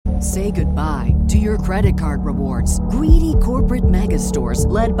Say goodbye to your credit card rewards. Greedy corporate mega stores,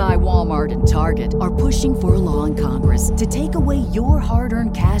 led by Walmart and Target, are pushing for a law in Congress to take away your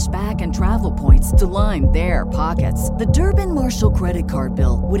hard-earned cash back and travel points to line their pockets. The Durbin-Marshall credit card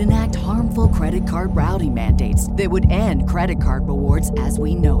bill would enact harmful credit card routing mandates that would end credit card rewards as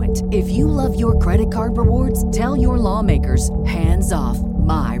we know it. If you love your credit card rewards, tell your lawmakers, hands off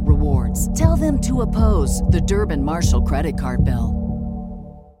my rewards. Tell them to oppose the Durbin-Marshall credit card bill.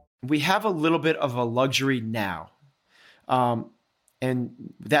 We have a little bit of a luxury now. And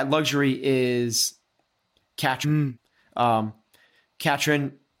that luxury is Katrin.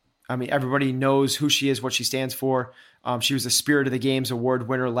 Katrin, I mean, everybody knows who she is, what she stands for. She was the Spirit of the Games award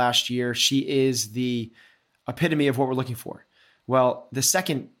winner last year. She is the epitome of what we're looking for. Well, the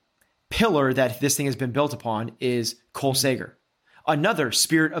second pillar that this thing has been built upon is Cole Sager, another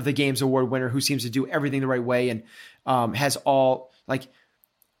Spirit of the Games award winner who seems to do everything the right way and has all like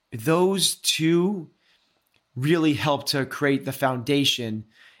those two really help to create the foundation.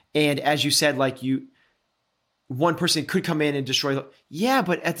 And as you said, like one person could come in and destroy. Yeah,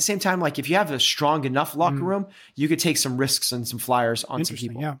 but at the same time, like if you have a strong enough locker room, you could take some risks and some flyers on some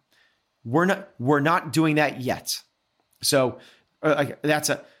people. Yeah. We're not doing that yet. So it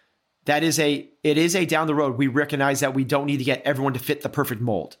is a down the road. We recognize that we don't need to get everyone to fit the perfect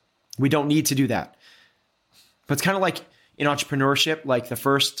mold. We don't need to do that. But it's kind of like in entrepreneurship, like the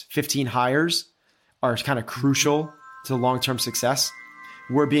first 15 hires are kind of crucial to the long-term success.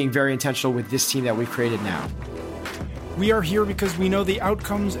 We're being very intentional with this team that we've created now. We are here because we know the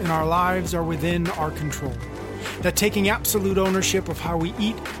outcomes in our lives are within our control. That taking absolute ownership of how we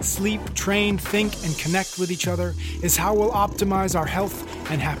eat, sleep, train, think, and connect with each other is how we'll optimize our health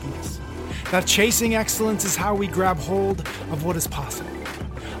and happiness. That chasing excellence is how we grab hold of what is possible.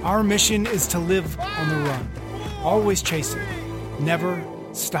 Our mission is to live on the run, always chasing, never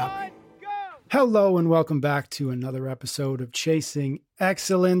stopping. Hello and welcome back to another episode of Chasing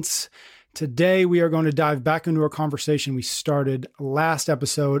Excellence. Today we are going to dive back into a conversation we started last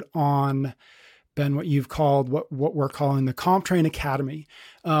episode on, Ben, what you've called, what we're calling the CompTrain Academy.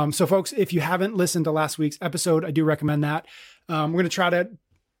 So folks, if you haven't listened to last week's episode, I do recommend that. We're going to try to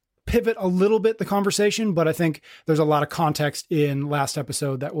pivot a little bit the conversation, but I think there's a lot of context in last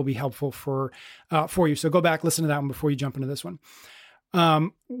episode that will be helpful for you. So go back, listen to that one before you jump into this one.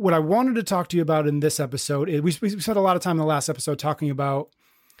 What I wanted to talk to you about in this episode is we spent a lot of time in the last episode talking about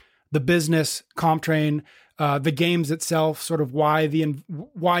the business, CompTrain, the games itself, sort of why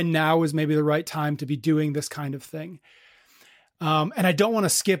now is maybe the right time to be doing this kind of thing. And I don't want to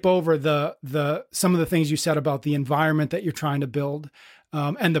skip over some of the things you said about the environment that you're trying to build,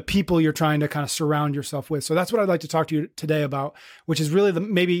 and the people you're trying to kind of surround yourself with. So that's what I'd like to talk to you today about, which is really I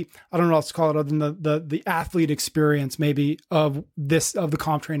don't know what else to call it other than the athlete experience maybe of the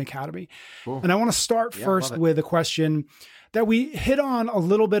CompTrain Academy. Cool. And I want to start first with a question that we hit on a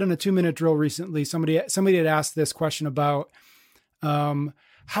little bit in a 2-minute drill recently. Somebody had asked this question about, how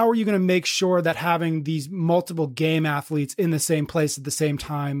are you going to make sure that having these multiple game athletes in the same place at the same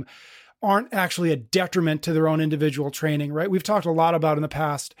time aren't actually a detriment to their own individual training, right? We've talked a lot about in the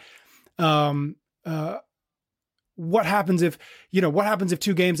past, what happens if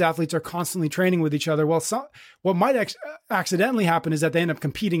two games athletes are constantly training with each other? Well, what might accidentally happen is that they end up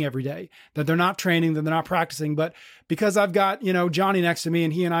competing every day, that they're not training, that they're not practicing. But because I've got, Johnny next to me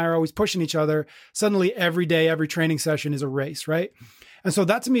and he and I are always pushing each other, suddenly every day, every training session is a race, right? And so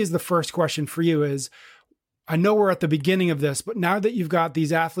that to me is the first question for you is, I know we're at the beginning of this, but now that you've got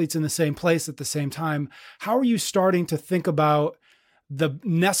these athletes in the same place at the same time, how are you starting to think about the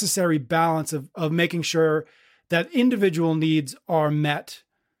necessary balance of making sure that individual needs are met,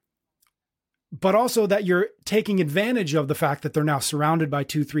 but also that you're taking advantage of the fact that they're now surrounded by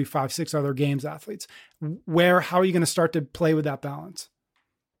 2, 3, 5, 6 other games athletes? How are you going to start to play with that balance?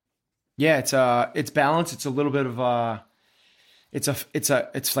 Yeah, it's balance. It's a little bit of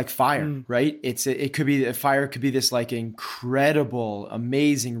it's like fire, right? It could be, fire could be this like incredible,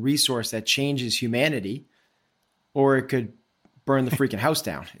 amazing resource that changes humanity, or it could burn the freaking house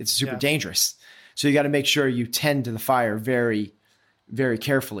down. It's super dangerous. So you got to make sure you tend to the fire very, very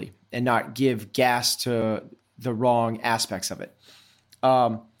carefully and not give gas to the wrong aspects of it.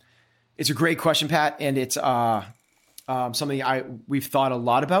 It's a great question, Pat. And it's something we've thought a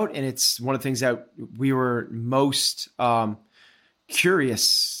lot about. And it's one of the things that we were most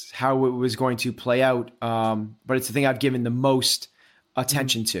curious how it was going to play out. But it's the thing I've given the most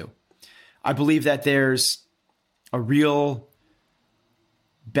attention to. I believe that there's a real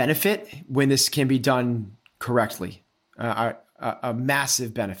benefit when this can be done correctly, a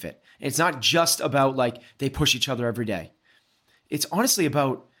massive benefit. It's not just about like they push each other every day. It's honestly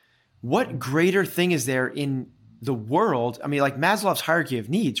about what greater thing is there in the world? I mean, like Maslow's hierarchy of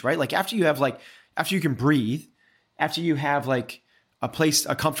needs, right? Like after you can breathe, after you have like a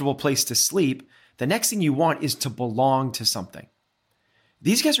comfortable place to sleep, the next thing you want is to belong to something.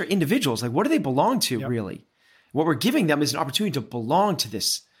 These guys are individuals. Like, what do they belong to, really? What we're giving them is an opportunity to belong to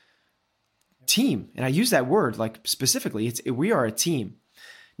this team. And I use that word like specifically. We are a team.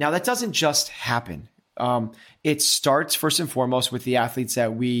 Now, that doesn't just happen. It starts first and foremost with the athletes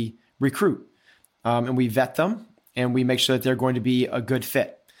that we recruit, and we vet them, and we make sure that they're going to be a good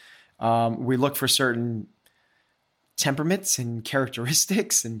fit. We look for certain temperaments and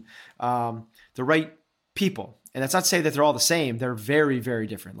characteristics and the right people. And that's not to say that they're all the same. They're very, very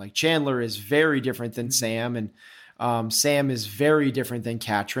different. Like Chandler is very different than Sam, and Sam is very different than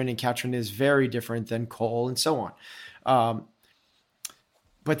Katrin, and Katrin is very different than Cole, and so on.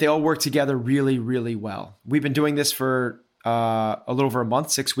 But they all work together really, really well. We've been doing this for a little over a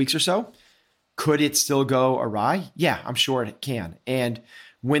month, 6 weeks or so. Could it still go awry? Yeah, I'm sure it can. And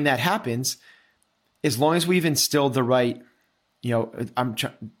when that happens, as long as we've instilled the right, I'm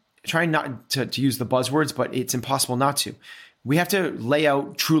trying not to use the buzzwords, but it's impossible not to. We have to lay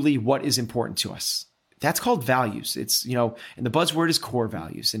out truly what is important to us. That's called values. It's, and the buzzword is core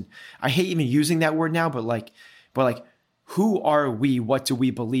values. And I hate even using that word now, but who are we? What do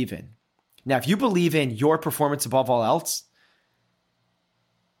we believe in? Now, if you believe in your performance above all else,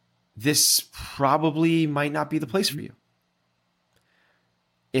 this probably might not be the place for you.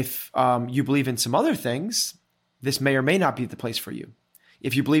 If you believe in some other things, this may or may not be the place for you.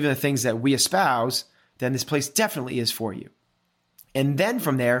 If you believe in the things that we espouse, then this place definitely is for you. And then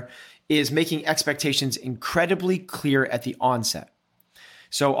from there is making expectations incredibly clear at the onset.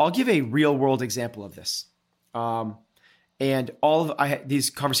 So I'll give a real world example of this. And these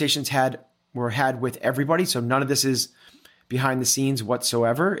conversations were had with everybody. So none of this is behind the scenes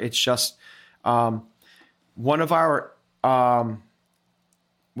whatsoever. It's just one of our,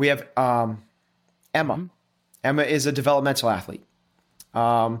 we have Emma. Mm-hmm. Emma is a developmental athlete.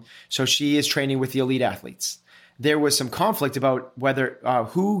 So she is training with the elite athletes. There was some conflict about whether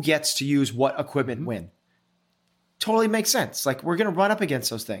who gets to use what equipment when. Totally makes sense. Like, we're going to run up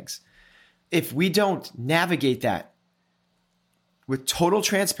against those things. If we don't navigate that with total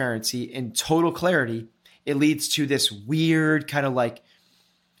transparency and total clarity, it leads to this weird kind of like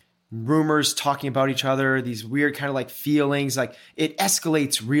rumors talking about each other, these weird kind of like feelings, like it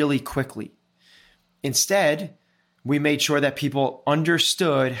escalates really quickly. Instead, we made sure that people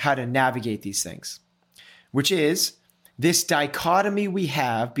understood how to navigate these things, which is this dichotomy we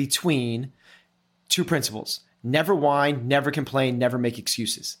have between two principles: never whine, never complain, never make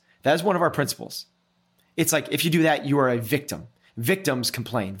excuses. That is one of our principles. It's like, if you do that, you are a victim. Victims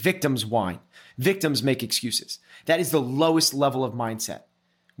complain, victims whine, victims make excuses. That is the lowest level of mindset.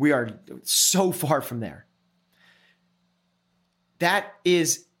 We are so far from there. That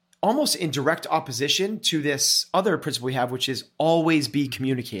is almost in direct opposition to this other principle we have, which is always be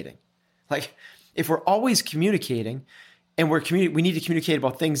communicating. Like, if we're always communicating and we need to communicate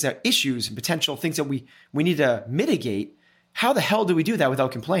about things, that issues and potential things that we need to mitigate, how the hell do we do that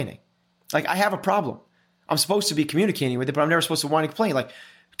without complaining? Like, I have a problem. I'm supposed to be communicating with it, but I'm never supposed to want to complain. Like,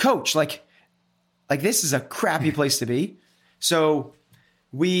 coach, like this is a crappy place to be. So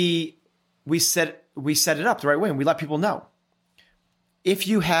we set it up the right way, and we let people know. If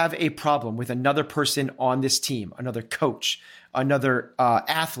you have a problem with another person on this team, another coach, another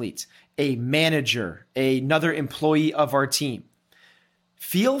athlete, a manager, another employee of our team,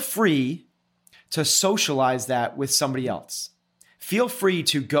 feel free to socialize that with somebody else. Feel free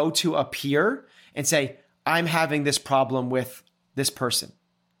to go to a peer and say, I'm having this problem with this person.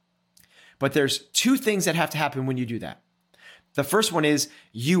 But there's two things that have to happen when you do that. The first one is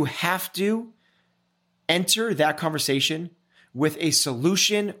you have to enter that conversation with a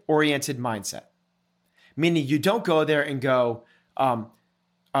solution-oriented mindset. Meaning you don't go there and go,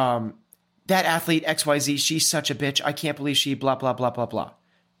 that athlete XYZ, she's such a bitch. I can't believe she blah, blah, blah, blah, blah.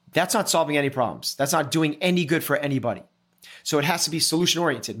 That's not solving any problems. That's not doing any good for anybody. So it has to be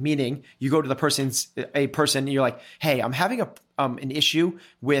solution-oriented, meaning you go to a person and you're like, hey, I'm having an issue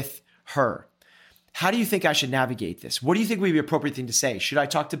with her. How do you think I should navigate this? What do you think would be the appropriate thing to say? Should I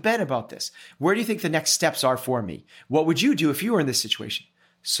talk to Ben about this? Where do you think the next steps are for me? What would you do if you were in this situation?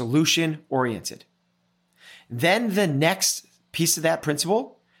 Solution-oriented. Then the next piece of that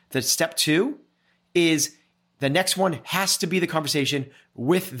principle, the step 2, is the next one has to be the conversation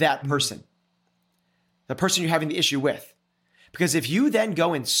with that person, the person you're having the issue with. Because if you then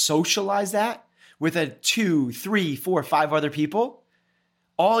go and socialize that with 2, 3, 4, 5 other people,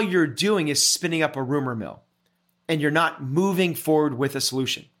 all you're doing is spinning up a rumor mill, and you're not moving forward with a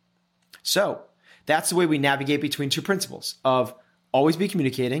solution. So that's the way we navigate between two principles of always be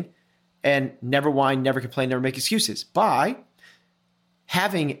communicating and never whine, never complain, never make excuses, by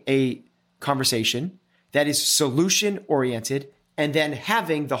having a conversation that is solution oriented and then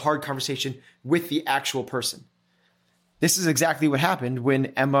having the hard conversation with the actual person. This is exactly what happened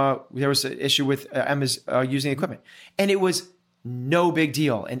when there was an issue with Emma's using equipment, and it was no big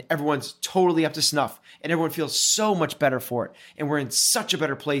deal. And everyone's totally up to snuff and everyone feels so much better for it. And we're in such a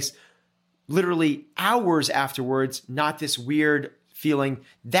better place literally hours afterwards, not this weird feeling.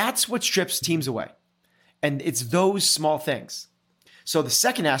 That's what strips teams away. And it's those small things. So the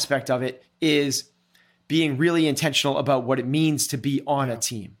second aspect of it is being really intentional about what it means to be on a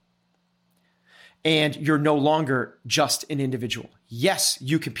team. And you're no longer just an individual. Yes,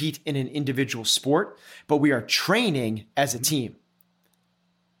 you compete in an individual sport, but we are training as a team.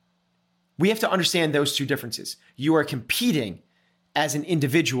 We have to understand those two differences. You are competing as an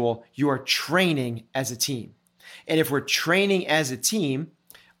individual, you are training as a team. And if we're training as a team,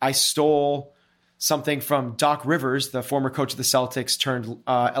 I stole something from Doc Rivers, the former coach of the Celtics turned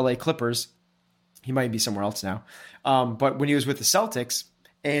LA Clippers. He might be somewhere else now. But when he was with the Celtics,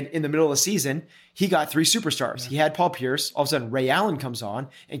 and in the middle of the season, he got 3 superstars. He had Paul Pierce. All of a sudden, Ray Allen comes on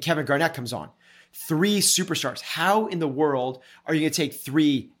and Kevin Garnett comes on. 3 superstars. How in the world are you going to take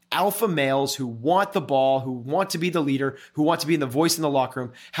 3 alpha males who want the ball, who want to be the leader, who want to be the voice in the locker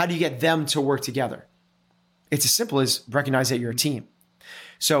room? How do you get them to work together? It's as simple as recognize that you're a team.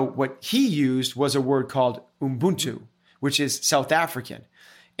 So what he used was a word called Ubuntu, which is South African.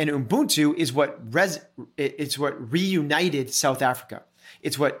 And Ubuntu is what reunited South Africa.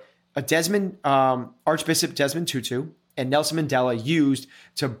 It's what Archbishop Desmond Tutu and Nelson Mandela used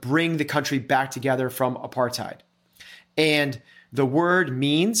to bring the country back together from apartheid. And the word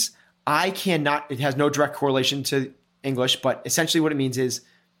means it has no direct correlation to English, but essentially what it means is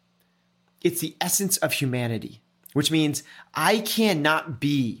it's the essence of humanity, which means I cannot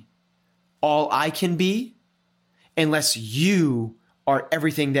be all I can be unless you are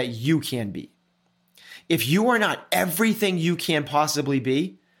everything that you can be. If you are not everything you can possibly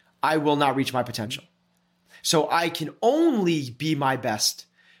be, I will not reach my potential. So I can only be my best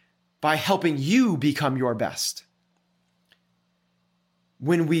by helping you become your best.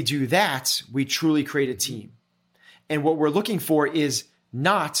 When we do that, we truly create a team. And what we're looking for is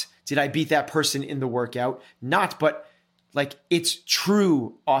not, did I beat that person in the workout? But like it's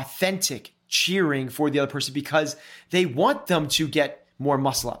true, authentic cheering for the other person because they want them to get more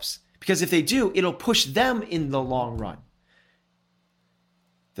muscle ups. Because if they do, it'll push them in the long run.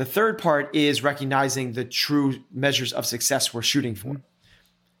 The third part is recognizing the true measures of success we're shooting for,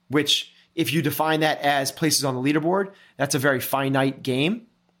 which if you define that as places on the leaderboard, that's a very finite game.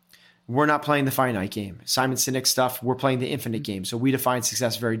 We're not playing the finite game. Simon Sinek stuff, we're playing the infinite game. So we define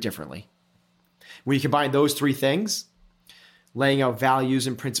success very differently. When you combine those 3 things, laying out values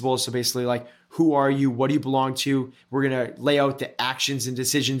and principles, so basically like, who are you? What do you belong to? We're going to lay out the actions and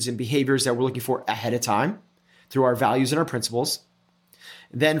decisions and behaviors that we're looking for ahead of time through our values and our principles.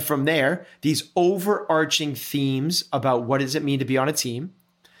 Then from there, these overarching themes about what does it mean to be on a team.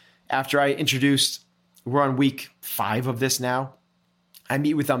 After I introduced, we're on week 5 of this now. I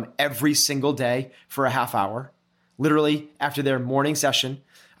meet with them every single day for a half hour. Literally after their morning session,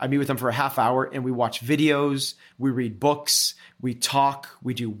 I meet with them for a half hour and we watch videos, we read books, we talk,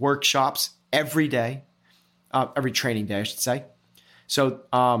 we do workshops every day, every training day, I should say.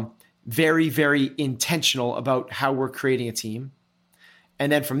 So very, very intentional about how we're creating a team.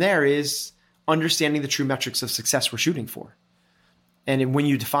 And then from there is understanding the true metrics of success we're shooting for. And when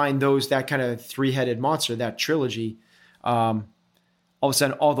you define that kind of 3-headed monster, that trilogy, all of a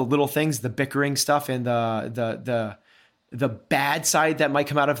sudden, all the little things, the bickering stuff and the bad side that might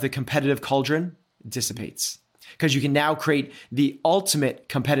come out of the competitive cauldron dissipates. Because you can now create the ultimate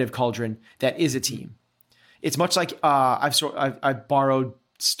competitive cauldron that is a team. It's much like I've borrowed,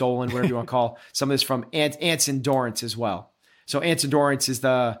 stolen, whatever you want to call some of this from Anson Dorrance as well. So Anson Dorrance is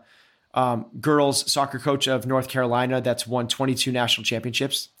the girls soccer coach of North Carolina that's won 22 national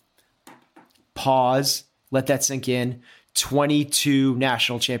championships. Pause. Let that sink in. 22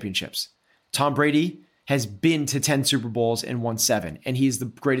 national championships. Tom Brady has been to 10 Super Bowls and won 7, and he's the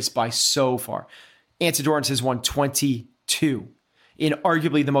greatest by so far. Anson Dorrance has won 22 in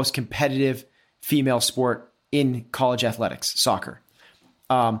arguably the most competitive female sport in college athletics, soccer.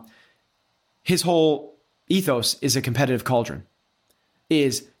 His whole ethos is a competitive cauldron,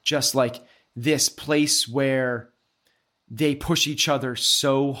 is just like this place where they push each other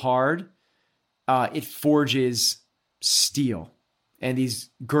so hard, it forges steel. And these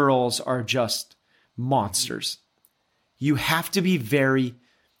girls are just monsters. You have to be very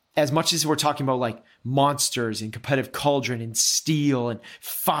as much as we're talking about like monsters and competitive cauldron and steel and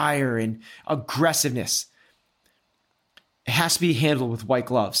fire and aggressiveness, it has to be handled with white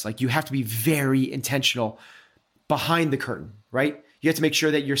gloves. Like you have to be very intentional behind the curtain, right? You have to make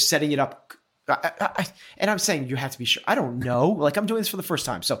sure that you're setting it up. And I'm saying you have to be sure. I don't know. Like I'm doing this for the first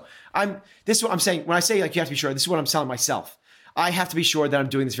time. So this is what I'm saying. When I say like you have to be sure, this is what I'm telling myself. I have to be sure that I'm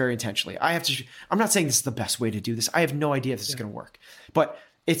doing this very intentionally. I'm not saying this is the best way to do this. I have no idea if this is going to work, but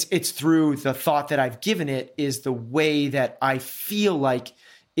it's through the thought that I've given it is the way that I feel like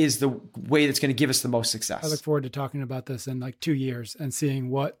is the way that's going to give us the most success. I look forward to talking about this in like 2 years and seeing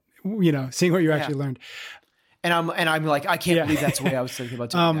what you actually learned. And I'm like, I can't believe that's the way I was thinking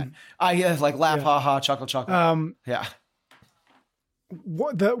about doing that. I like laugh, ha ha, chuckle. Yeah.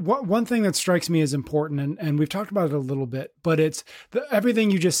 One thing that strikes me as important, and we've talked about it a little bit, but it's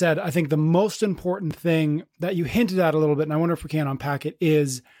everything you just said. I think the most important thing that you hinted at a little bit, and I wonder if we can unpack it,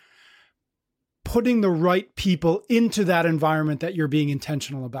 is putting the right people into that environment that you're being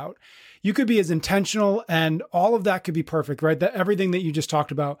intentional about. You could be as intentional and all of that could be perfect, right? That everything that you just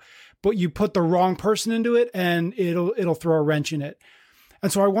talked about, but you put the wrong person into it and it'll throw a wrench in it.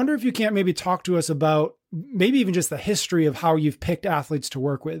 And so I wonder if you can't maybe talk to us about maybe even just the history of how you've picked athletes to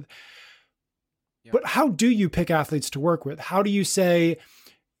work with. Yep. But how do you pick athletes to work with? How do you say,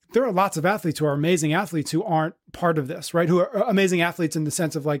 there are lots of athletes who are amazing athletes who aren't part of this, right? Who are amazing athletes in the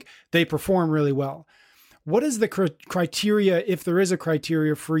sense of like, they perform really well. What is the criteria, if there is a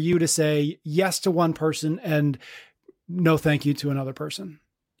criteria, for you to say yes to one person and no thank you to another person?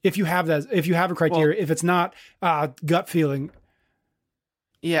 If you have that, if you have a criteria, if it's not gut feeling.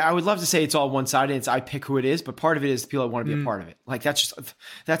 Yeah, I would love to say it's all one-sided. It's I pick who it is, but part of it is the people that want to be a part of it. Like that's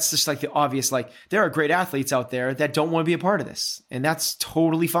just like the obvious. Like there are great athletes out there that don't want to be a part of this, and that's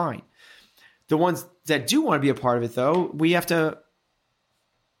totally fine. The ones that do want to be a part of it, though, we have to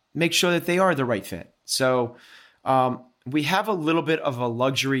make sure that they are the right fit. So we have a little bit of a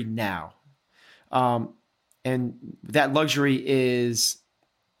luxury now, and that luxury is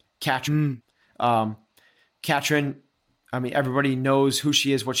Katrin. Katrin. I mean, everybody knows who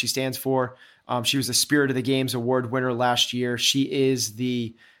she is, what she stands for. She was the Spirit of the Games award winner last year. She is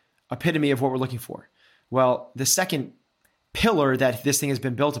the epitome of what we're looking for. Well, the second pillar that this thing has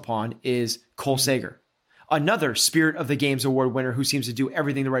been built upon is Cole Sager, another Spirit of the Games award winner who seems to do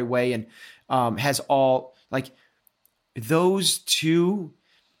everything the right way and has all like those two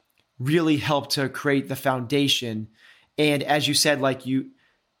really help to create the foundation. And as you said, like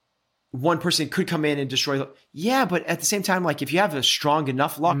one person could come in and destroy. Yeah, but at the same time, like if you have a strong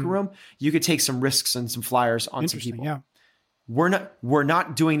enough locker room, you could take some risks and some flyers on some people. Yeah, we're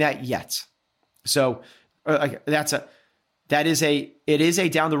not doing that yet. So it is a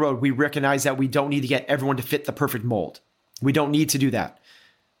down the road. We recognize that we don't need to get everyone to fit the perfect mold. We don't need to do that.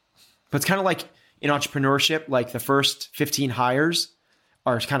 But it's kind of like in entrepreneurship, like the first 15 hires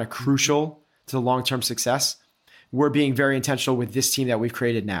are kind of crucial to the long-term success. We're being very intentional with this team that we've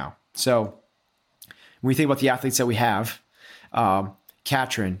created now. So when we think about the athletes that we have,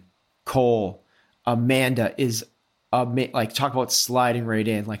 Katrin, Cole, Amanda is like talk about sliding right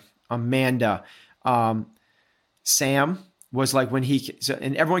in. Like Amanda, Sam was like when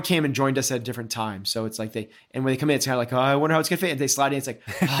and everyone came and joined us at a different time. So it's like when they come in, it's kind of like, oh, I wonder how it's gonna fit. And they slide in, it's like,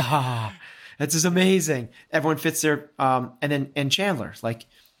 that's just amazing. Everyone fits there. And Chandler, like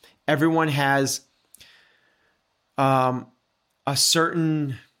everyone has a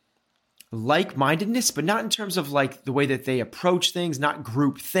certain like-mindedness, but not in terms of like the way that they approach things, not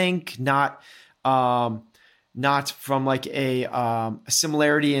group think, not from like a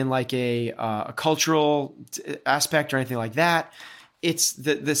similarity in like a cultural aspect or anything like that. It's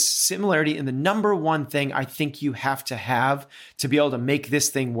the similarity in the number one thing I think you have to be able to make this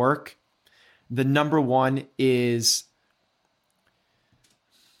thing work. The number one is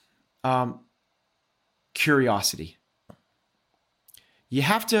curiosity. You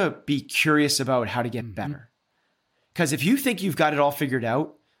have to be curious about how to get better. Because if you think you've got it all figured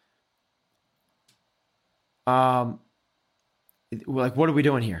out, like, what are we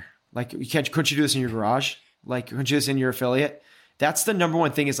doing here? Like, couldn't you do this in your garage? Like, couldn't you do this in your affiliate? That's the number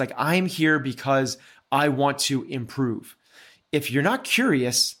one thing is like, I'm here because I want to improve. If you're not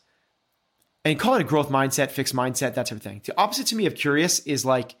curious, and call it a growth mindset, fixed mindset, that type of thing. The opposite to me of curious is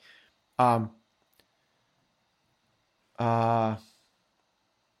like, I'm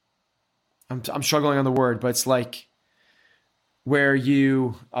struggling on the word, but it's like where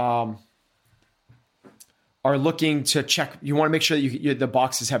you are looking to check. You want to make sure that the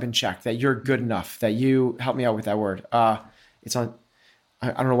boxes have been checked, that you're good enough, that you help me out with that word. It's on.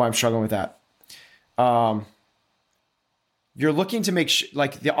 I don't know why I'm struggling with that. you're looking to make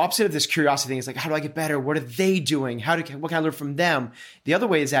like the opposite of this curiosity thing is like, how do I get better? What are they doing? What can I learn from them? The other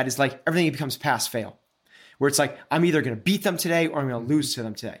way is like everything becomes pass fail, where it's like, I'm either going to beat them today or I'm going to lose to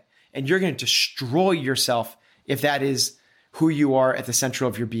them today. And you're going to destroy yourself if that is who you are at the center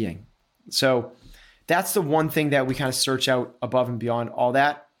of your being. So that's the one thing that we kind of search out above and beyond all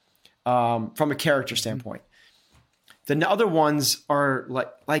that, from a character standpoint. The other ones are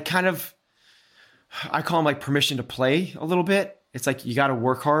like kind of, I call them like permission to play a little bit. It's like, you got to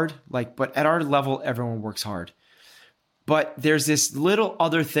work hard, but at our level, everyone works hard. But there's this little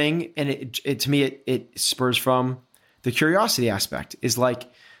other thing, and it to me, it spurs from the curiosity aspect, is like,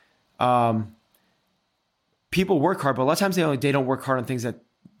 people work hard, but a lot of times they don't work hard on things that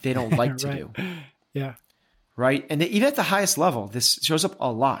they don't like to do. Yeah. Right. And even at the highest level, this shows up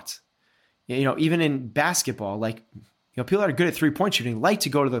a lot. Even in basketball, people that are good at 3-point shooting like to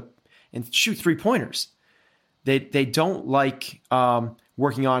go and shoot 3-pointers. They don't like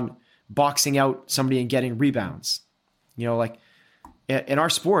working on boxing out somebody and getting rebounds. In our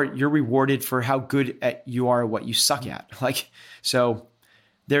sport, you're rewarded for how good you are at what you suck at. So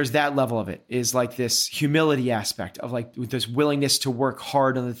there's that level of it, is like this humility aspect of this willingness to work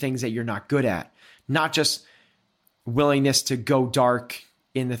hard on the things that you're not good at, not just willingness to go dark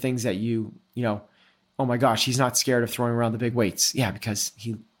in the things that oh my gosh, he's not scared of throwing around the big weights. Yeah, because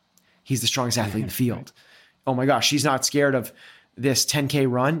he's the strongest athlete in the field. Oh my gosh, she's not scared of this 10K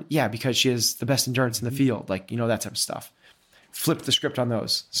run. Yeah, because she has the best endurance in the field. That type of stuff. Flip the script on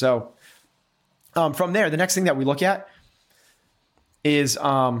those. So from there, the next thing that we look at is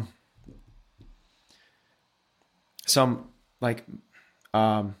some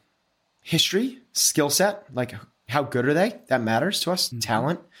history, skill set, how good are they? That matters to us,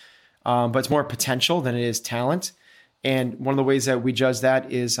 talent. But it's more potential than it is talent. And one of the ways that we judge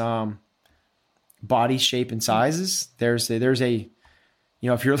that is body shape and sizes. There's a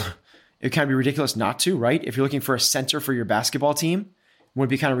if you're, it can be ridiculous not to, right? If you're looking for a center for your basketball team, it would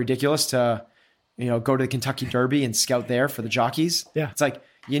be kind of ridiculous to, go to the Kentucky Derby and scout there for the jockeys. Yeah. It's like,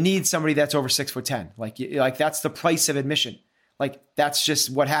 you need somebody that's over 6'10". Like that's the price of admission. That's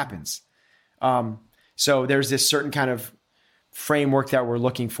just what happens. So there's this certain kind of framework that we're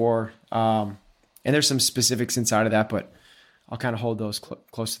looking for. And there's some specifics inside of that, but I'll kind of hold those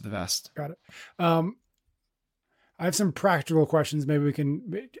close to the vest. Got it. I have some practical questions. Maybe we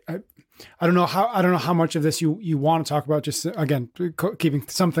can, I don't know how much of this you want to talk about, just again, keeping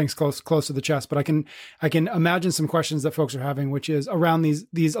some things close to the chest, but I can imagine some questions that folks are having, which is around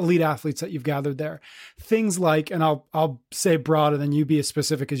these elite athletes that you've gathered there. Things like, and I'll say broad and then you be as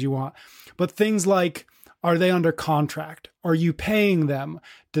specific as you want, but things like, are they under contract? Are you paying them?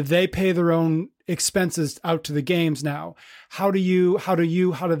 Do they pay their own expenses out to the games now? How do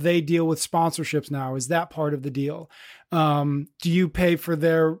they deal with sponsorships now? Is that part of the deal? Do you pay for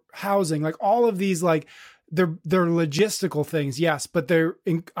their housing? All of these, they're logistical things. Yes. But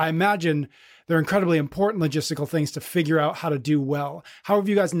I imagine they're incredibly important logistical things to figure out how to do well. How have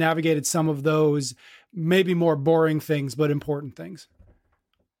you guys navigated some of those maybe more boring things, but important things?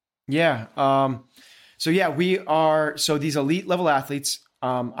 Yeah. So these elite level athletes,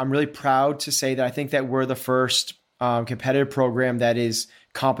 I'm really proud to say that I think that we're the first competitive program that is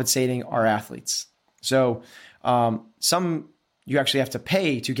compensating our athletes. So some you actually have to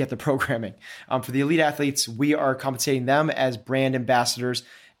pay to get the programming. For the elite athletes, we are compensating them as brand ambassadors.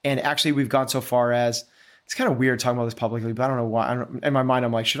 And actually we've gone so far as, it's kind of weird talking about this publicly, but I don't know why. In my mind,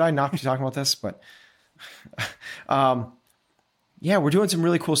 I'm like, should I not be talking about this? But yeah, we're doing some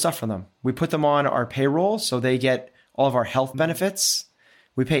really cool stuff for them. We put them on our payroll, so they get all of our health benefits.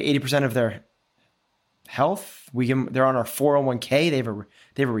 We pay 80% of their health. They're on our 401k. They have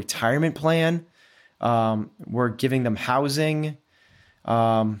a retirement plan. We're giving them housing.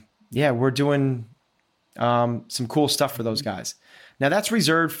 We're doing some cool stuff for those guys. Now that's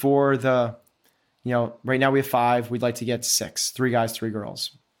reserved for right now we have 5. We'd like to get 6, 3 guys, 3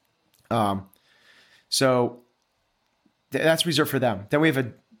 girls. That's reserved for them. Then we have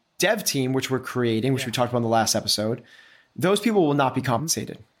a dev team, which we're creating, which we talked about in the last episode. Those people will not be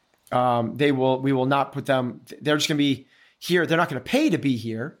compensated. We will not put them, they're just going to be here. They're not going to pay to be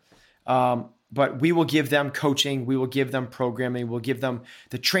here. But we will give them coaching. We will give them programming. We'll give them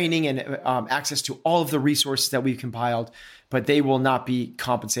the training and access to all of the resources that we've compiled, but they will not be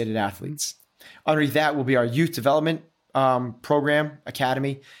compensated athletes. Underneath that will be our youth development program,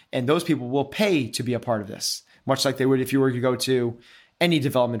 academy, and those people will pay to be a part of this, much like they would if you were to go to any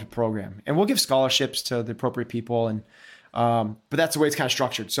development program. And we'll give scholarships to the appropriate people. And but that's the way it's kind of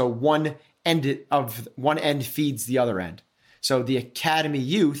structured. So one end feeds the other end. So the academy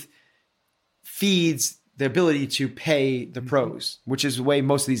youth feeds the ability to pay the pros, which is the way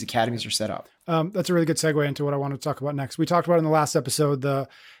most of these academies are set up. That's a really good segue into what I want to talk about next. We talked about in the last episode, I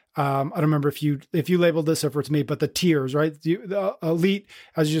don't remember if you labeled this or if it's me, but the tiers, right? The elite,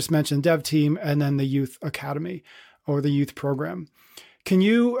 as you just mentioned, dev team, and then the youth academy or the youth program. Can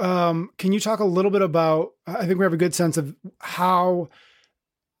you talk a little bit about, I think we have a good sense of how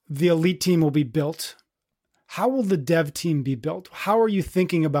the elite team will be built. How will the dev team be built? How are you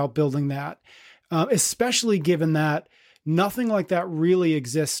thinking about building that? Especially given that nothing like that really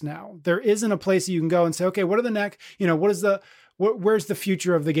exists now. There isn't a place that you can go and say, okay, what are the next, where's the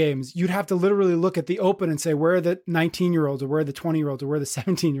future of the games? You'd have to literally look at the open and say, where are the 19-year-olds or where are the 20-year-olds or where are the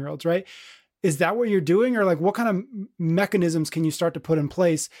 17-year-olds, right? Is that what you're doing? Or like, what kind of mechanisms can you start to put in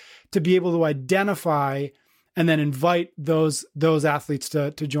place to be able to identify and then invite those athletes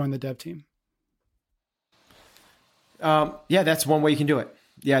to join the dev team? Yeah, that's one way you can do it.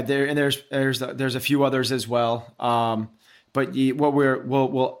 Yeah, there's a few others as well. But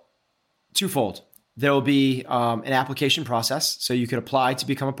we'll twofold. There will be an application process, so you could apply to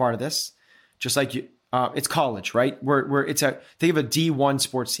become a part of this. Just like it's college, right? Think of a D1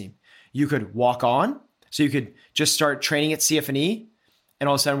 sports team. You could walk on, so you could just start training at CF&E, and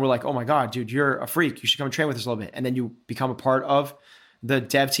all of a sudden we're like, oh my God, dude, you're a freak. You should come and train with us a little bit, and then you become a part of the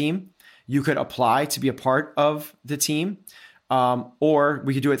dev team. You could apply to be a part of the team, or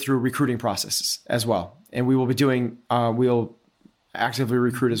we could do it through recruiting processes as well. And we will be doing, we'll actively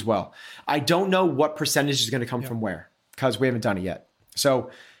recruit as well. I don't know what percentage is going to come from where, because we haven't done it yet. So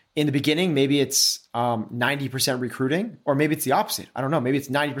in the beginning, maybe it's 90% recruiting, or maybe it's the opposite. I don't know. Maybe it's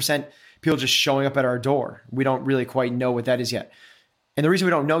 90% people just showing up at our door. We don't really quite know what that is yet. And the reason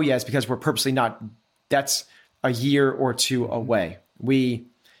we don't know yet is because we're purposely not, that's a year or two away. We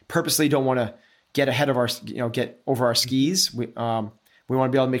purposely don't want to get ahead of get over our skis. We want to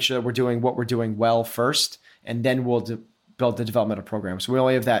be able to make sure that we're doing what we're doing well first, and then we'll build the developmental program. So we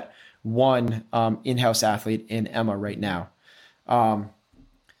only have that one in-house athlete in Emma right now. But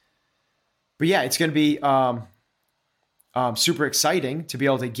yeah, it's going to be super exciting to be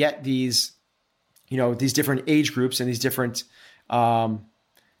able to get these, these different age groups and these different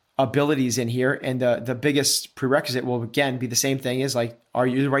abilities in here. And the biggest prerequisite will again be the same thing, is like, are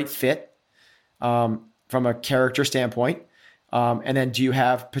you the right fit from a character standpoint? And then do you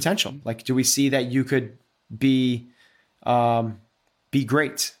have potential? Like, do we see that you could be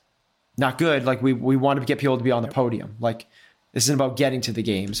great, not good? Like we want to get people to be on the podium. Like, this isn't about getting to the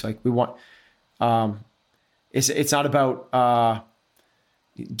games. Like we want, it's not about,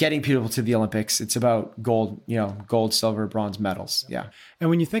 getting people to the Olympics. It's about gold, silver, bronze medals. Yeah. And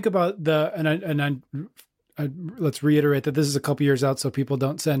when you think about let's reiterate that this is a couple years out, so people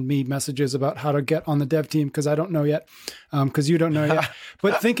don't send me messages about how to get on the dev team, because I don't know yet, because you don't know yet.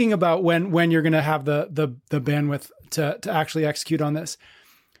 But thinking about when you're going to have the bandwidth to actually execute on this,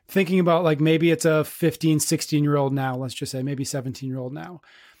 thinking about like maybe it's a 15, 16-year-old now, let's just say maybe 17-year-old now.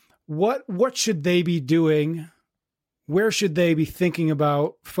 What should they be doing? Where should they be thinking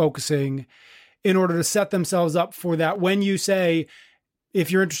about focusing in order to set themselves up for that? When you say, if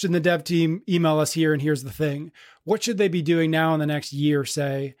you're interested in the dev team, email us here and here's the thing. What should they be doing now in the next year,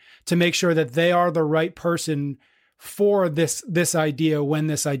 say, to make sure that they are the right person for this idea when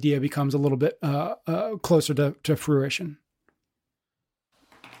this idea becomes a little bit closer to fruition?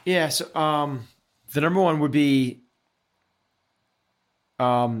 Yeah. So the number one would be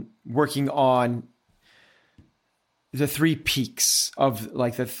working on the three peaks of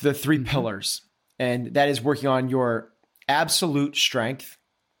like the three pillars. And that is working on your absolute strength.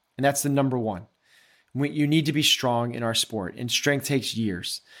 And that's the number one. You need to be strong in our sport, and strength takes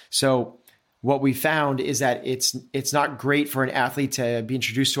years. So what we found is that it's not great for an athlete to be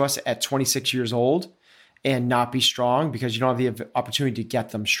introduced to us at 26 years old and not be strong, because you don't have the opportunity to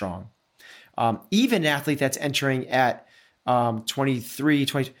get them strong. Even an athlete that's entering at 23,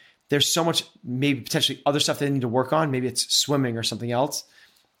 20, there's so much, maybe potentially other stuff they need to work on. Maybe it's swimming or something else.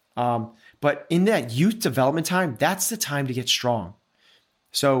 But in that youth development time, that's the time to get strong.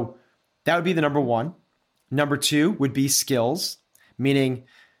 So that would be the number one. Number two would be skills, meaning,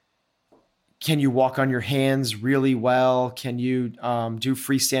 can you walk on your hands really well? Can you do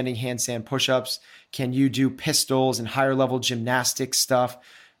freestanding handstand push-ups? Can you do pistols and higher level gymnastics stuff?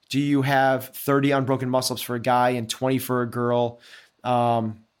 Do you have 30 unbroken muscle-ups for a guy and 20 for a girl?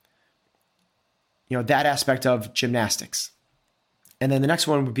 That aspect of gymnastics. And then the next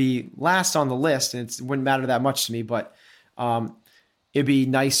one would be last on the list, and it wouldn't matter that much to me, but it'd be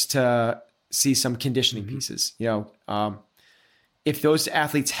nice to see some conditioning pieces. If those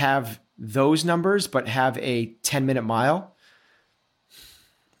athletes have those numbers, but have a 10-minute mile,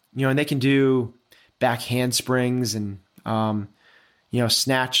 and they can do back handsprings and,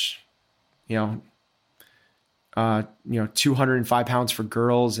 snatch, 205 pounds for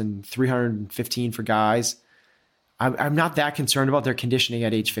girls and 315 for guys. I'm not that concerned about their conditioning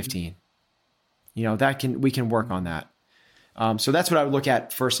at age 15. We can work on that. So that's what I would look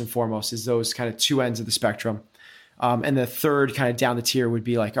at first and foremost, is those kind of two ends of the spectrum. And the third kind of down the tier would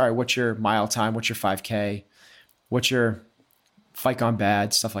be like, all right, what's your mile time? What's your 5K? What's your fight gone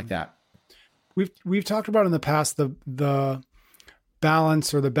bad? Stuff like that. We've talked about in the past the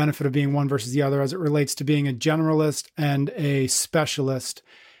balance or the benefit of being one versus the other as it relates to being a generalist and a specialist,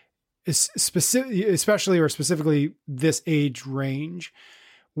 specifically this age range.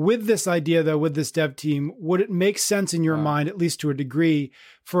 With this idea, though, with this dev team, would it make sense in your mind, at least to a degree,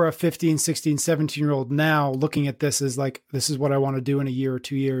 for a 15, 16, 17-year-old now looking at this as like, this is what I want to do in a year or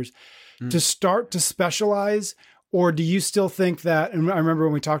 2 years, to start to specialize? Or do you still think that, and I remember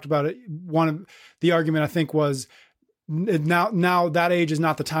when we talked about it, one of the argument I think was now that age is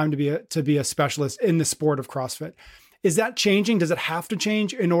not the time to be a specialist in the sport of CrossFit. Is that changing? Does it have to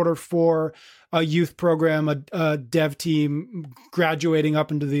change in order for a youth program, a dev team graduating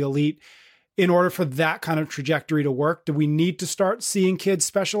up into the elite, in order for that kind of trajectory to work? Do we need to start seeing kids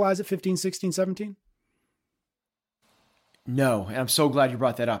specialize at 15, 16, 17? No, and I'm so glad you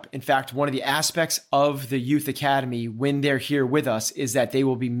brought that up. In fact, one of the aspects of the Youth Academy when they're here with us is that they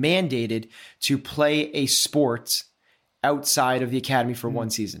will be mandated to play a sport outside of the academy for one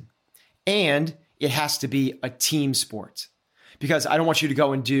season. And it has to be a team sport, because I don't want you to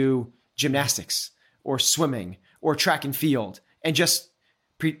go and do gymnastics or swimming or track and field and just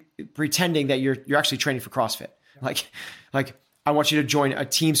pretending that you're actually training for CrossFit. Like I want you to join a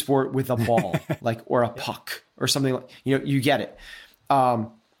team sport with a ball, or a puck or something like, you get it.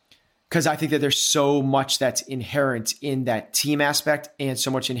 Cause I think that there's so much that's inherent in that team aspect and so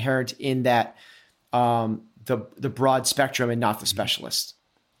much inherent in that, the broad spectrum and not the specialist.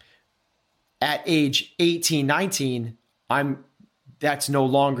 At age 18, 19, that's no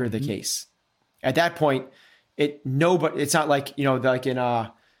longer the case. At that point, it's not like, like in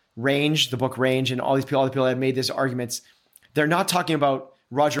Range, the book Range, and all the people that have made these arguments, they're not talking about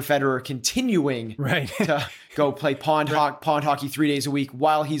Roger Federer continuing to go play pond hockey 3 days a week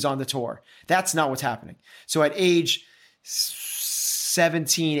while he's on the tour. That's not what's happening. So at age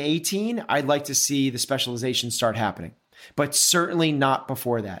 17, 18, I'd like to see the specialization start happening, but certainly not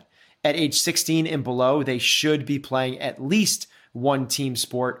before that. At age 16 and below, they should be playing at least one team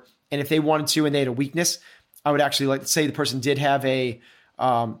sport. And if they wanted to and they had a weakness, I would actually like to say the person did have a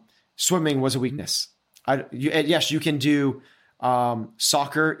swimming was a weakness. Yes, you can do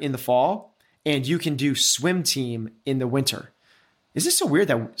soccer in the fall and you can do swim team in the winter. Is this so weird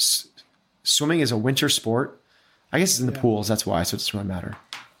that swimming is a winter sport? I guess it's in the pools. That's why. So it doesn't really matter.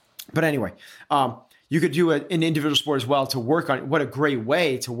 But anyway, you could do an individual sport as well to work on. What a great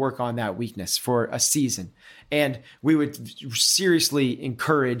way to work on that weakness for a season. And we would seriously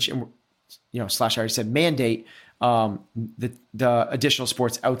encourage and, I already said mandate the additional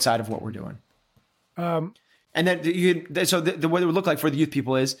sports outside of what we're doing. And then so the what it would look like for the youth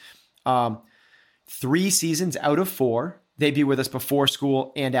people is 3 seasons out of 4, they'd be with us before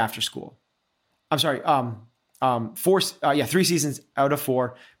school and after school. I'm sorry. 3 seasons out of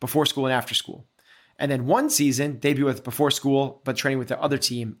 4 before school and after school. And then 1 season they'd be with before school, but training with the other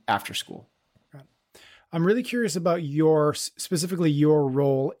team after school. I'm really curious about specifically your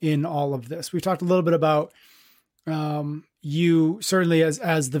role in all of this. We've talked a little bit about you certainly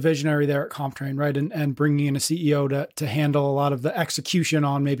as the visionary there at CompTrain, right? And bringing in a CEO to handle a lot of the execution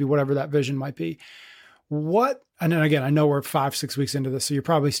on maybe whatever that vision might be. And then again, I know we're 5-6 weeks into this, so you're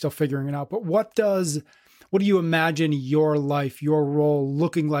probably still figuring it out, but what do you imagine your life, your role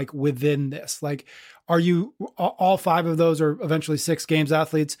looking like within this? Like, are you, all 5 of those are eventually 6 games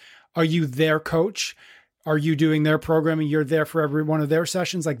athletes? Are you their coach? Are you doing their programming? You're there for every one of their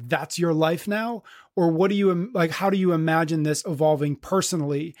sessions. Like, that's your life now? Or how do you imagine this evolving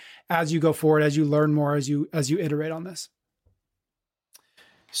personally as you go forward, as you learn more, as you iterate on this?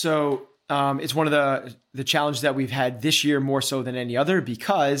 So it's one of the challenges that we've had this year more so than any other,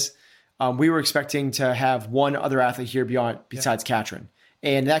 because we were expecting to have one other athlete here besides Katrin.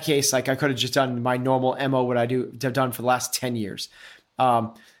 And in that case, like, I could have just done my normal MO, what I've done for the last 10 years.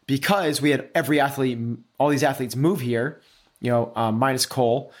 Because we had all these athletes move here, minus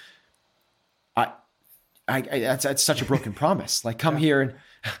Cole. That's such a broken promise. Like, come here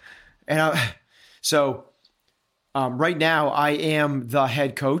so right now I am the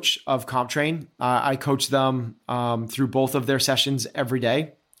head coach of CompTrain. I coach them through both of their sessions every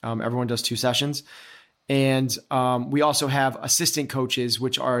day. Everyone does 2 sessions. And we also have assistant coaches,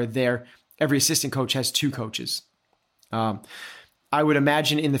 which are there every assistant coach has 2 coaches. I would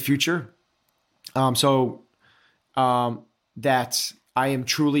imagine in the future, that I am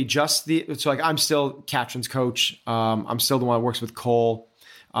truly just I'm still Katrin's coach. I'm still the one that works with Cole.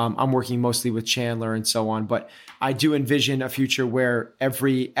 I'm working mostly with Chandler and so on, but I do envision a future where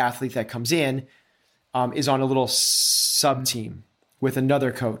every athlete that comes in is on a little sub team with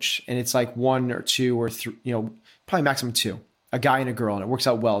another coach. And it's like 1 or 2 or 3, probably maximum 2, a guy and a girl. And it works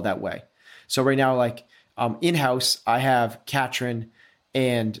out well that way. So right now, like in-house, I have Katrin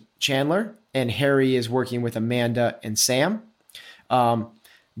and Chandler, and Harry is working with Amanda and Sam.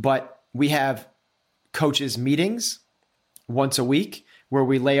 But we have coaches meetings once a week where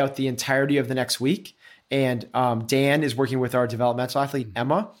we lay out the entirety of the next week. And Dan is working with our developmental athlete,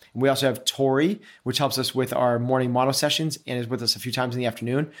 Emma. And we also have Tori, which helps us with our morning mono sessions and is with us a few times in the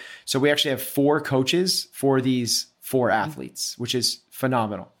afternoon. So we actually have 4 coaches for these 4 athletes, which is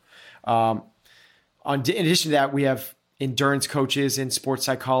phenomenal. In addition to that, we have endurance coaches and sports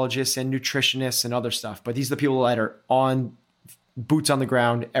psychologists and nutritionists and other stuff. But these are the people that are on boots on the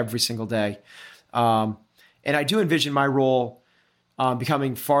ground every single day. And I do envision my role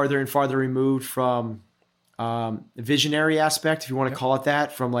becoming farther and farther removed from visionary aspect, if you want to call it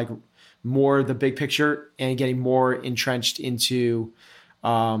that, from like more the big picture and getting more entrenched into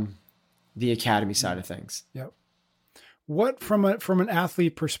the academy side of things. Yep. What from an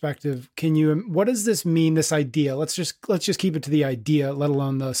athlete perspective, what does this mean, this idea? Let's just keep it to the idea, let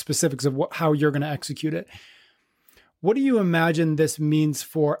alone the specifics of how you're going to execute it. What do you imagine this means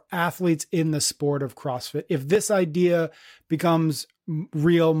for athletes in the sport of CrossFit? If this idea becomes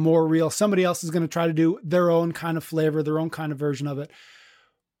real, more real, somebody else is going to try to do their own kind of flavor, their own kind of version of it.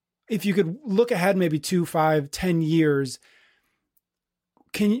 If you could look ahead maybe 2, 5, 10 years,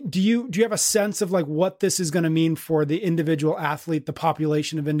 do you have a sense of like what this is going to mean for the individual athlete, the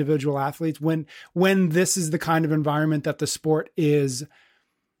population of individual athletes, when this is the kind of environment that the sport is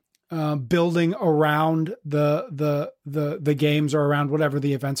building around the games or around whatever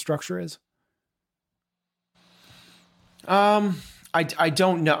the event structure is? I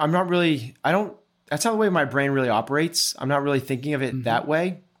don't know. That's not the way my brain really operates. I'm not really thinking of it that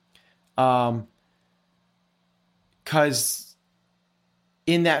way. 'Cause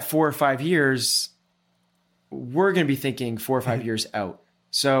in that 4 or 5 years, we're going to be thinking 4 or 5 years out.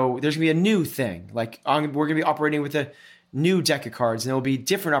 So there's going to be a new thing. Like we're going to be operating with a new deck of cards, and there'll be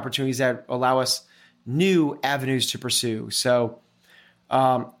different opportunities that allow us new avenues to pursue. So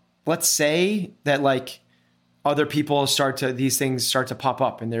let's say that like other people these things start to pop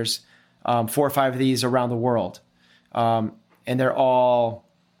up, and there's 4 or 5 of these around the world. And they're all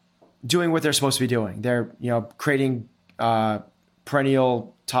doing what they're supposed to be doing. They're, creating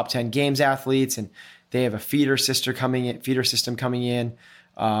perennial top 10 games athletes, and they have a feeder system coming in.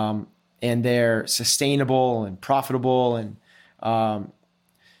 And they're sustainable and profitable. And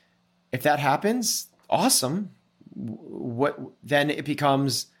if that happens, awesome. Then it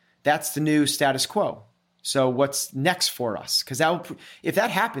becomes, that's the new status quo. So what's next for us? Because if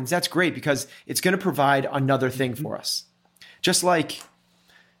that happens, that's great, because it's going to provide another thing for us. Just like,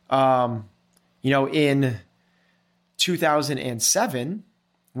 in 2007,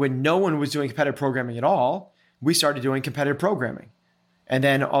 when no one was doing competitive programming at all, we started doing competitive programming. And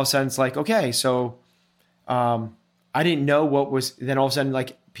then all of a sudden it's like, okay, so I didn't know what was, then all of a sudden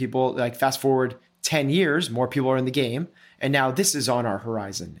like people, like fast forward 10 years, more people are in the game. And now this is on our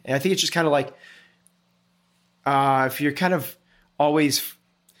horizon. And I think it's just kind of like, if you're kind of always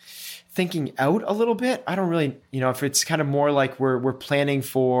thinking out a little bit, I don't really, if it's kind of more like we're planning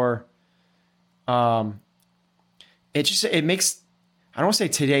for, it makes, I don't want to say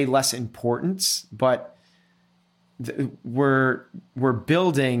today less importance, but we're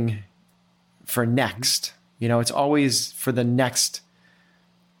building for next. It's always for the next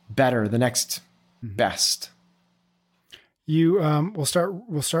better, the next best. We'll start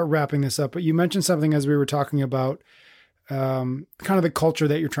wrapping this up, but you mentioned something as we were talking about kind of the culture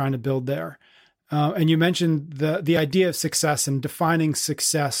that you're trying to build there. And you mentioned the idea of success and defining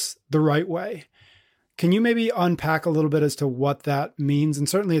success the right way. Can you maybe unpack a little bit as to what that means? And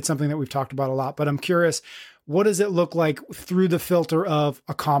certainly it's something that we've talked about a lot, but I'm curious, what does it look like through the filter of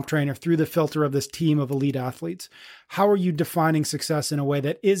a comp trainer, through the filter of this team of elite athletes? How are you defining success in a way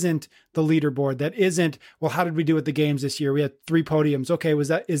that isn't the leaderboard, that isn't, well, how did we do at the games this year? We had 3 podiums. Okay,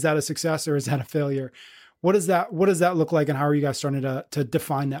 is that a success or is that a failure? What does that look like, and how are you guys starting to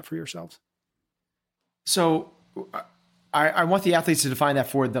define that for yourselves? So I want the athletes to define that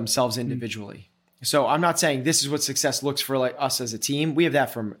for themselves individually. So I'm not saying this is what success looks for like us as a team. We have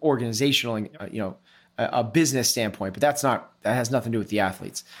that from organizational, a business standpoint, but that has nothing to do with the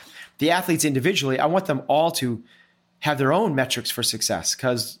athletes. the athletes individually, I want them all to have their own metrics for success,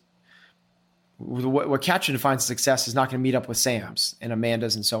 because what Katrin defines success is not going to meet up with Sam's and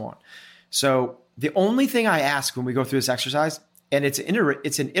Amanda's and so on. So the only thing I ask when we go through this exercise, and it's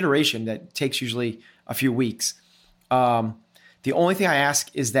an iteration that takes usually a few weeks. The only thing I ask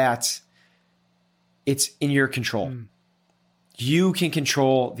is that it's in your control. You can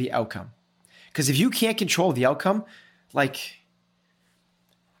control the outcome. Because if you can't control the outcome, like,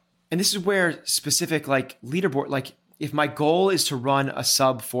 and this is where specific like leaderboard, like if my goal is to run a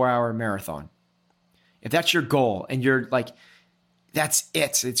sub 4-hour marathon, if that's your goal and you're like, that's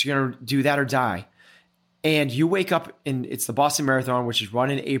it, it's going to do that or die. And you wake up and it's the Boston Marathon, which is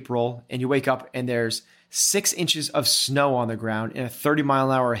run in April, and you wake up and there's 6 inches of snow on the ground and a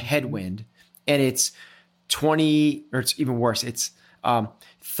 30-mile-an-hour headwind, and it's 20, or it's even worse, it's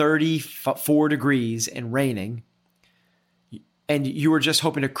 34 degrees and raining, and you were just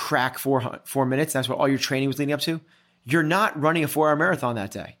hoping to crack 4 minutes. That's what all your training was leading up to. You're not running a 4-hour marathon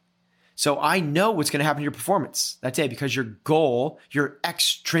that day. So I know what's going to happen to your performance that day, because your goal, your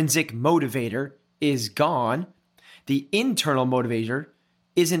extrinsic motivator is gone. The internal motivator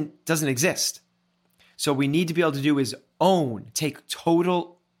doesn't exist. So we need to be able to do is take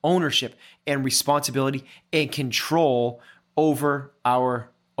total ownership and responsibility and control over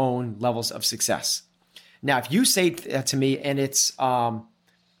our own levels of success. Now, if you say that to me and it's, and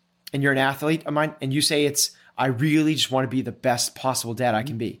you're an athlete of mine, and you say it's, I really just want to be the best possible dad I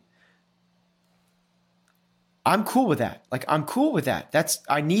can be, I'm cool with that. Like, I'm cool with that.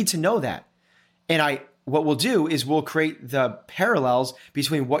 I need to know that. And what we'll do is we'll create the parallels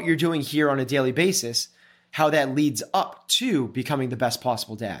between what you're doing here on a daily basis, how that leads up to becoming the best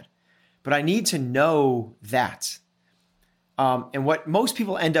possible dad. But I need to know that. And what most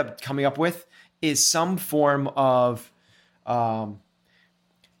people end up coming up with is some form of,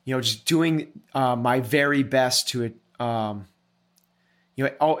 just doing my very best to live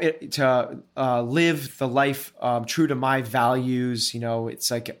the life true to my values.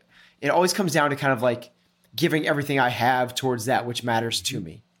 It's like, it always comes down to kind of like giving everything I have towards that which matters to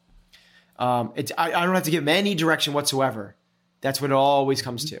me. I don't have to give them any direction whatsoever. That's what it always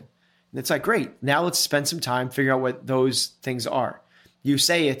comes to. And it's like, great, now let's spend some time figuring out what those things are. You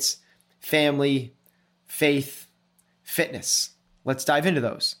say it's family, faith, fitness. Let's dive into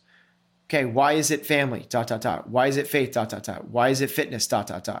those. Okay, why is it family, ... Why is it faith, ... Why is it fitness, ...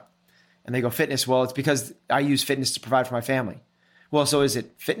 And they go, fitness, well, it's because I use fitness to provide for my family. Well, so is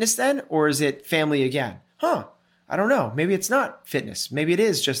it fitness then, or is it family again? I don't know. Maybe it's not fitness. Maybe it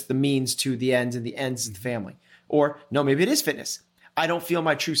is just the means to the ends, and the ends is the family. Or no, maybe it is fitness. I don't feel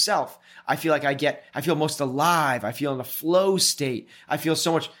my true self. I feel like I feel most alive. I feel in a flow state. I feel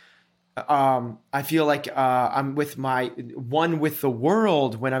so much, I feel like I'm with one with the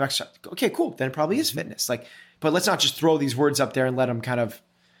world when I'm extra. Okay, cool. Then it probably is fitness. But let's not just throw these words up there and let them kind of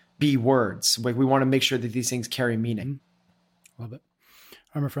be words. Like, we want to make sure that these things carry meaning. Love it.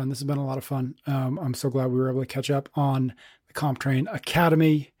 All right, my friend, this has been a lot of fun. I'm so glad we were able to catch up on the CompTrain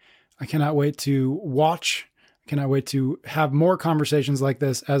Academy. I cannot wait to watch. I cannot wait to have more conversations like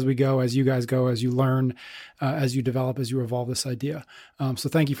this as we go, as you guys go, as you learn, as you develop, as you evolve this idea. So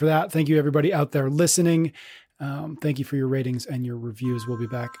thank you for that. Thank you, everybody out there listening. Thank you for your ratings and your reviews. We'll be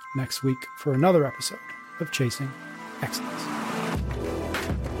back next week for another episode of Chasing Excellence.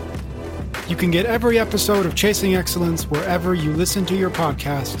 You can get every episode of Chasing Excellence wherever you listen to your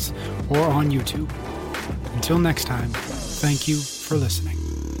podcasts or on YouTube. Until next time, thank you for listening.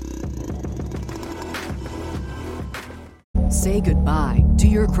 Say goodbye to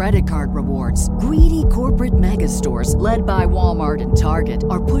your credit card rewards. Greedy corporate mega stores, led by Walmart and Target,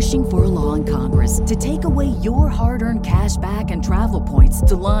 are pushing for a law in Congress to take away your hard-earned cash back and travel points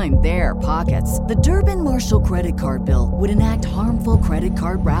to line their pockets. The Durbin-Marshall credit card bill would enact harmful credit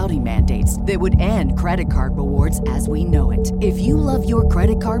card routing mandates that would end credit card rewards as we know it. If you love your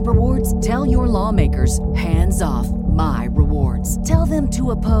credit card rewards, tell your lawmakers, hands off my rewards. Tell them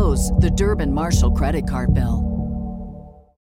to oppose the Durbin-Marshall credit card bill.